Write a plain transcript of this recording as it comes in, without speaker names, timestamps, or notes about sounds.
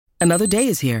Another day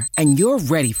is here, and you're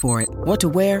ready for it. What to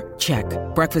wear? Check.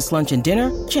 Breakfast, lunch, and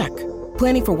dinner? Check.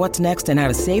 Planning for what's next and how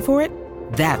to save for it?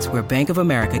 That's where Bank of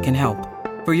America can help.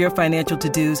 For your financial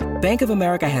to-dos, Bank of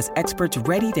America has experts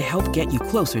ready to help get you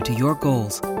closer to your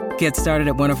goals. Get started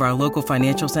at one of our local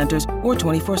financial centers or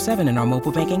 24/7 in our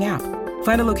mobile banking app.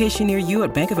 Find a location near you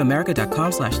at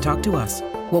bankofamerica.com/talktous.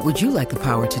 What would you like the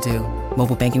power to do?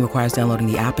 Mobile banking requires downloading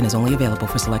the app and is only available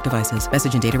for select devices.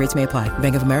 Message and data rates may apply.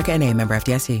 Bank of America N.A., member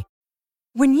FDIC.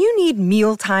 When you need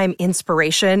mealtime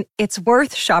inspiration, it's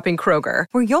worth shopping Kroger,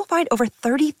 where you'll find over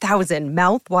 30,000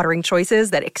 mouth-watering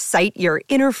choices that excite your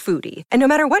inner foodie. And no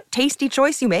matter what tasty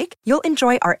choice you make, you'll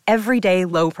enjoy our everyday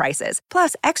low prices,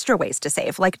 plus extra ways to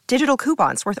save, like digital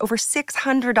coupons worth over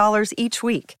 $600 each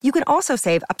week. You can also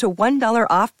save up to $1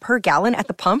 off per gallon at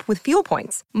the pump with fuel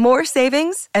points. More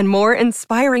savings and more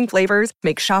inspiring flavors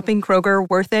make shopping Kroger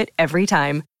worth it every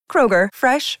time. Kroger,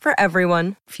 fresh for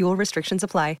everyone. Fuel restrictions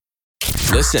apply.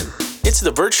 Listen, it's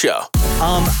The Bert Show.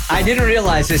 I didn't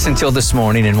realize this until this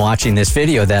morning in watching this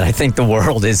video that I think the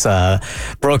world is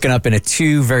broken up into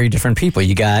two very different people.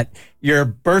 You got your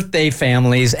birthday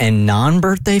families and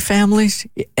non-birthday families,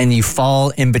 and you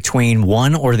fall in between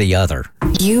one or the other.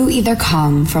 You either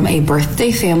come from a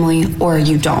birthday family or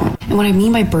you don't. And what I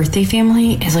mean by birthday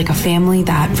family is like a family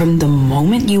that from the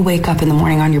moment you wake up in the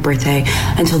morning on your birthday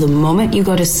until the moment you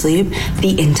go to sleep,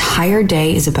 the entire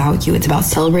day is about you. It's about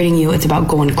celebrating you. It's about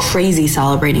going crazy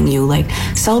celebrating you, like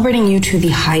celebrating you to the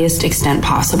highest extent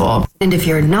possible. And if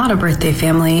you're not a birthday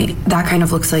family, that kind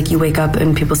of looks like you wake up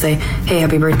and people say, hey,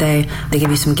 happy birthday. They give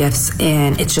you some gifts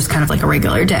and it's just kind of like a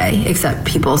regular day, except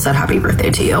people said happy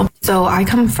birthday to you. So I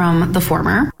come from the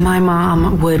former. My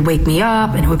mom would wake me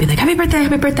up and it would be like, happy birthday,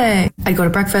 happy birthday. I'd go to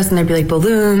breakfast and there'd be like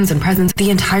balloons and presents. The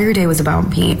entire day was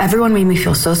about me. Everyone made me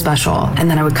feel so special. And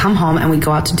then I would come home and we'd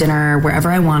go out to dinner wherever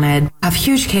I wanted, have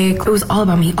huge cake. It was all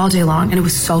about me all day long and it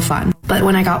was so fun. But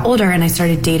when I got older and I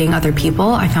started dating other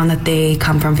people, I found that they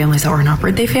come from families that were not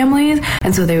birthday families.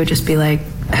 And so they would just be like,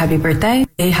 happy birthday.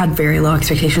 They had very low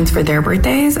expectations for their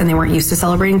birthdays and they weren't used to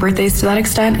celebrating birthdays to that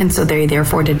extent. And so they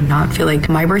therefore did not feel like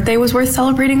my birthday was worth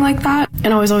celebrating like that.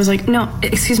 And I was always like, no,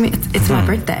 excuse me, it's my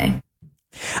birthday.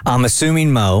 I'm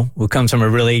assuming Mo, who comes from a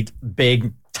really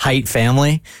big, tight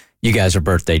family, you guys are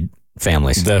birthday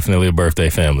families. Definitely a birthday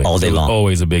family. All day long.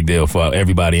 Always a big deal for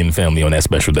everybody in the family on that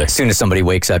special day. As soon as somebody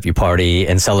wakes up, you party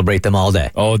and celebrate them all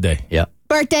day. All day. Yep.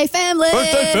 Birthday family.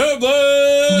 Birthday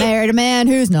family. Married a man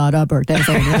who's not a birthday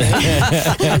family.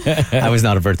 I was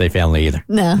not a birthday family either.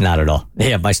 No. Not at all.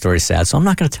 Yeah, my story's sad, so I'm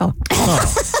not going to tell it.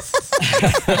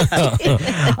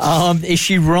 Is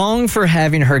she wrong for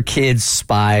having her kids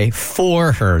spy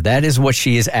for her? That is what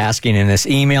she is asking in this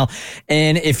email.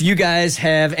 And if you guys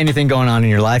have anything going on in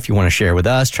your life you want to share with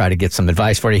us, try to get some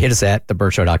advice for you, hit us at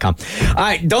thebertshow.com. All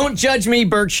right, don't judge me,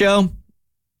 Bert Show.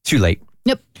 Too late.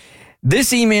 Yep.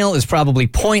 This email is probably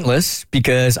pointless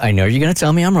because I know you're going to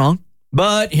tell me I'm wrong,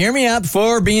 but hear me out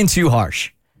before being too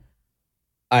harsh.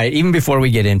 All right, even before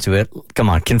we get into it, come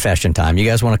on, confession time. You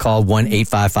guys want to call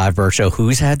 1-855-BERT-SHOW?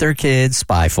 Who's had their kids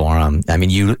spy for them? I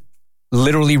mean, you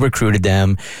literally recruited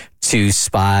them to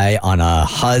spy on a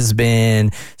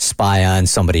husband, spy on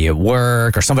somebody at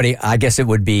work, or somebody, I guess it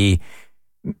would be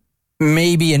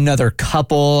maybe another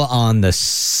couple on the,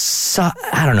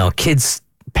 I don't know, kids'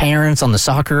 parents on the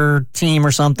soccer team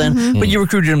or something, but you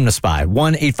recruited them to spy.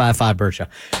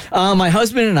 1-855-BERT-SHOW. My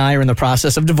husband and I are in the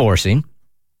process of divorcing.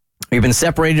 We've been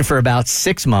separated for about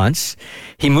 6 months.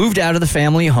 He moved out of the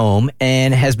family home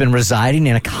and has been residing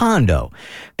in a condo.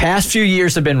 Past few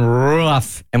years have been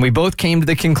rough, and we both came to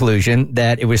the conclusion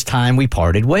that it was time we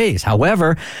parted ways.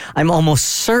 However, I'm almost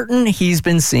certain he's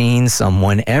been seeing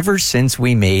someone ever since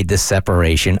we made the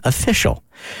separation official,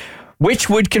 which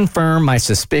would confirm my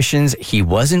suspicions he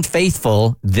wasn't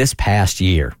faithful this past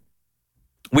year.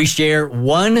 We share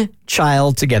one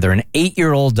child together, an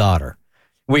 8-year-old daughter.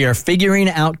 We are figuring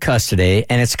out custody,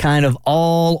 and it's kind of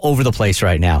all over the place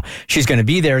right now. She's going to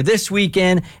be there this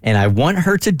weekend, and I want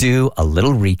her to do a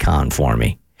little recon for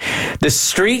me. The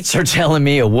streets are telling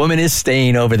me a woman is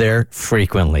staying over there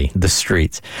frequently. The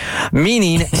streets.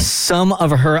 Meaning some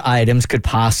of her items could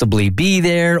possibly be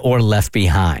there or left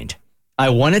behind.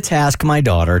 I want to task my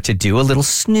daughter to do a little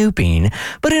snooping,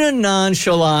 but in a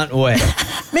nonchalant way.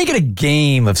 Make it a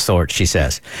game of sorts, she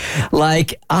says.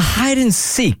 Like a hide and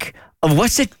seek of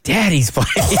what's at Daddy's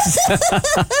place.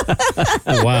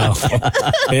 Wow.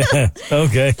 Yeah.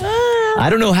 Okay. I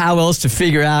don't know how else to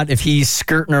figure out if he's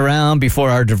skirting around before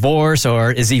our divorce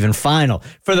or is even final.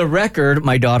 For the record,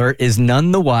 my daughter is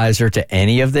none the wiser to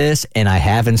any of this, and I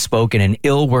haven't spoken an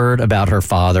ill word about her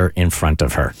father in front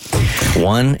of her.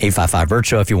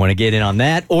 1-855-BERT-SHOW if you want to get in on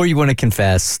that, or you want to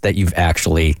confess that you've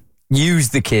actually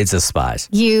used the kids as spies.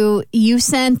 You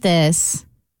sent this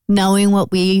knowing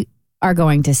what we are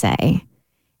going to say.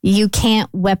 You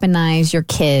can't weaponize your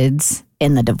kids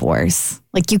in the divorce.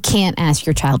 Like, you can't ask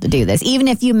your child to do this. Even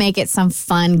if you make it some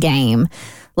fun game,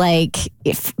 like,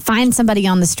 find somebody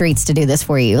on the streets to do this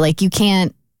for you. Like, you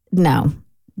can't, no.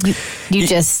 You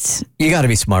just... You got to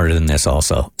be smarter than this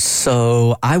also.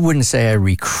 So I wouldn't say I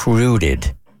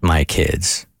recruited my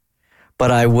kids,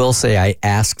 but I will say I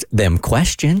asked them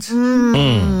questions.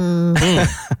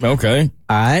 Okay. All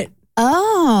right.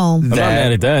 Oh. I'm not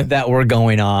mad at that. That were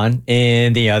going on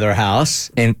in the other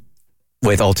house and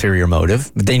with ulterior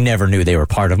motive. They never knew they were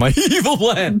part of my evil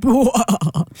plan.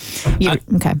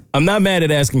 Okay. I'm not mad at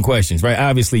asking questions, right?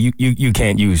 Obviously, you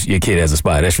can't use your kid as a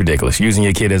spy. That's ridiculous. Using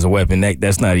your kid as a weapon,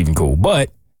 that's not even cool. But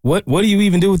what do you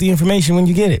even do with the information when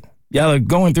you get it? Y'all are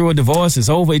going through a divorce. It's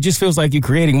over. It just feels like you're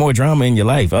creating more drama in your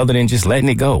life other than just letting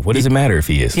it go. What does it matter if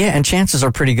he is? Yeah, and chances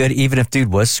are pretty good, even if dude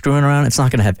was screwing around, it's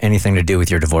not going to have anything to do with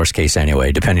your divorce case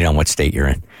anyway, depending on what state you're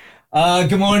in.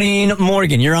 Good morning,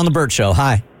 Morgan. You're on the Bert Show.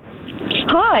 Hi.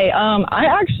 Hi. I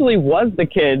actually was the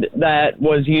kid that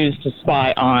was used to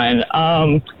spy on.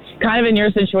 Kind of in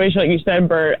your situation, like you said,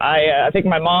 Bert, I think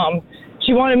my mom,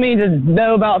 she wanted me to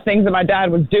know about things that my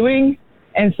dad was doing.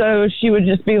 And so she would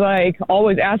just be like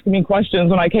always asking me questions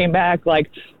when I came back,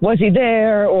 like, was he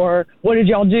there? Or what did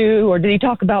y'all do? Or did he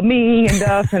talk about me and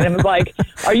stuff? And it was like,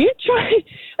 are you trying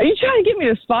to get me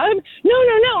to spy him? No.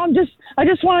 I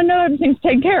just want to know everything's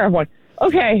taken care of. Like,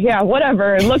 okay, yeah,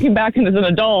 whatever. And looking back as an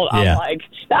adult, I'm like,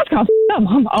 that's kind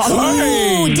of up.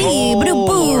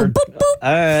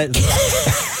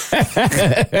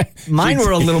 Mine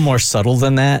were a little more subtle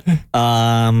than that.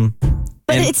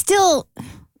 But it's still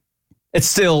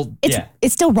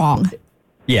wrong.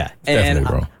 Yeah. Definitely And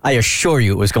wrong. I assure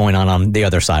you it was going on the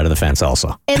other side of the fence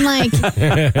also. And like, you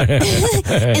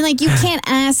can't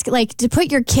ask, like, to put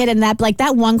your kid in that, like,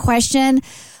 that one question.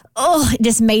 Oh, it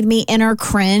just made me inner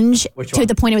cringe to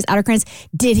the point it was outer cringe.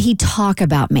 Did he talk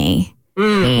about me?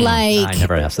 Like, I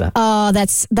never asked that. Oh,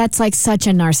 that's like such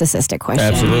a narcissistic question.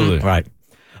 Absolutely. Right.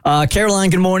 Caroline,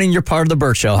 good morning. You're part of the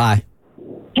Bert Show. Hi.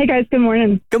 Hey, guys. Good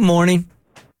morning. Good morning.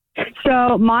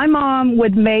 So my mom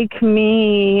would make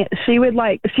me, she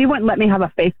wouldn't let me have a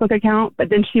Facebook account, but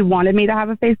then she wanted me to have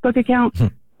a Facebook account.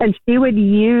 And she would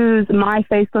use my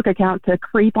Facebook account to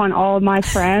creep on all of my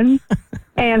friends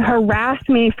and harass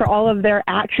me for all of their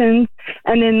actions.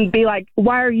 And then be like,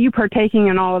 why are you partaking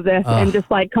in all of this? And just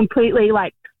like completely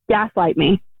like gaslight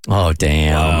me. Oh,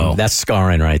 damn. Wow. That's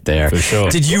scarring right there. For sure.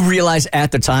 Did you realize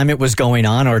at the time it was going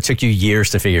on, or it took you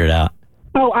years to figure it out?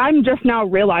 Oh, I'm just now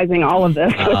realizing all of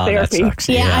this with therapy. That sucks.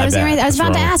 Yeah, I was bet.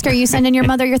 about to ask, are you sending your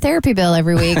mother your therapy bill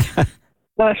every week?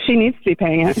 Well, she needs to be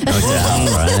paying it. No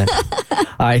doubt.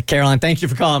 All right, Caroline, thank you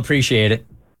for calling. Appreciate it.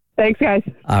 Thanks, guys.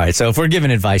 All right, so if we're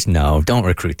giving advice, no, don't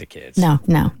recruit the kids. No,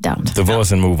 don't.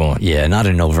 Divorce and move on. Yeah, not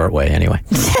in an overt way anyway.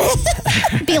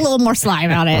 Be a little more sly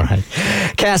about it. All right.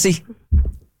 Cassie,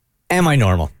 am I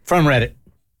normal? From Reddit.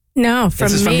 No, from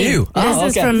This is me. from you.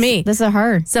 This is from me. This is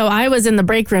her. So I was in the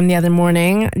break room the other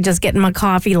morning, just getting my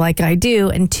coffee like I do,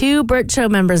 and 2 Bert Show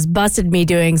members busted me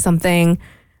doing something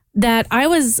that I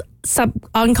was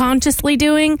unconsciously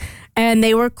doing, and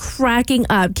they were cracking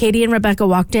up. Katie and Rebecca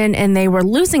walked in, and they were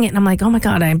losing it, and I'm like, oh my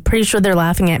God, I'm pretty sure they're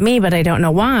laughing at me, but I don't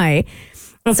know why.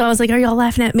 And so I was like, are y'all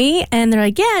laughing at me? And they're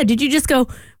like, yeah, did you just go,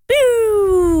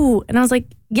 boo? And I was like,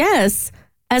 yes.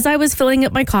 As I was filling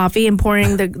up my coffee and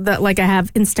pouring the like I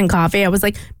have instant coffee, I was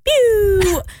like,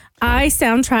 pew! I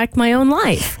soundtrack my own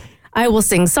life. I will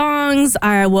sing songs.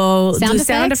 I will do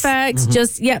sound effects.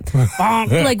 Just,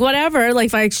 bonk, like whatever. Like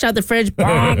if I shut the fridge,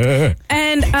 bonk.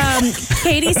 And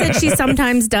Katie said she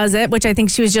sometimes does it, which I think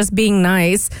she was just being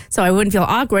nice so I wouldn't feel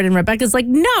awkward. And Rebecca's like,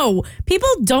 no, people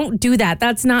don't do that.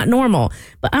 That's not normal.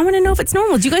 But I want to know if it's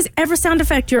normal. Do you guys ever sound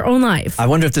effect your own life? I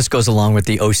wonder if this goes along with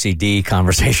the OCD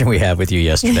conversation we had with you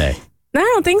yesterday. I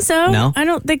don't think so. No? I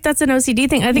don't think that's an OCD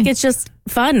thing. I think it's just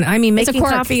fun. I mean, It's a making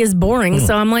quirk. coffee is boring,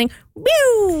 so I'm like,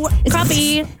 woo,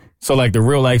 coffee. So like the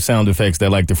real life sound effects that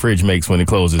like the fridge makes when it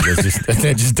closes,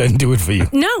 that just doesn't do it for you.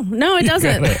 No, it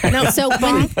doesn't. No, So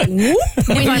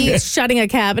when I'm shutting a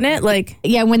cabinet, like,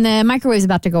 when the microwave's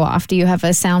about to go off, do you have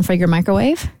a sound for your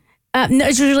microwave? no,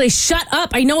 it's usually shut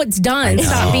up. I know it's done.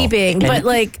 Stop beeping. But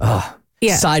like,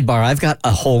 Yeah. Sidebar, I've got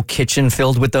a whole kitchen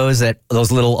filled with those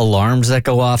little alarms that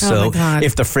go off. Oh, So my God.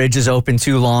 if the fridge is open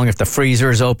too long, if the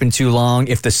freezer is open too long,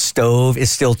 if the stove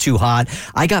is still too hot,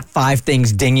 I got 5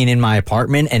 things dinging in my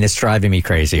apartment and it's driving me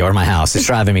crazy. Or my house. It's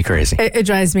driving me crazy. It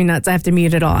drives me nuts. I have to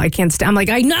mute it all. I can't stand. I'm like,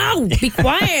 I know. Be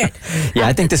quiet. Yeah,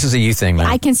 I think this is a you thing, man.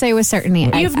 I can say with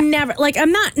certainty. You've never, like,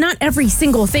 I'm not every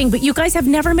single thing, but you guys have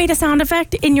never made a sound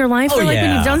effect in your life, or like when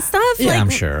yeah. you've done stuff. Yeah, like,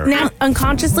 I'm sure. Now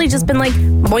unconsciously, just been like,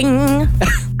 boing.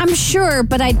 I'm sure,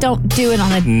 but I don't do it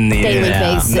on a daily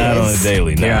basis. Not on a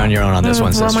daily. No. You're on your own on this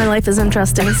one, Well, sister. my life is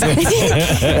interesting. So.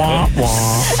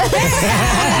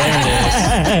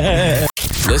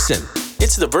 Listen,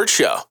 it's The Burt Show.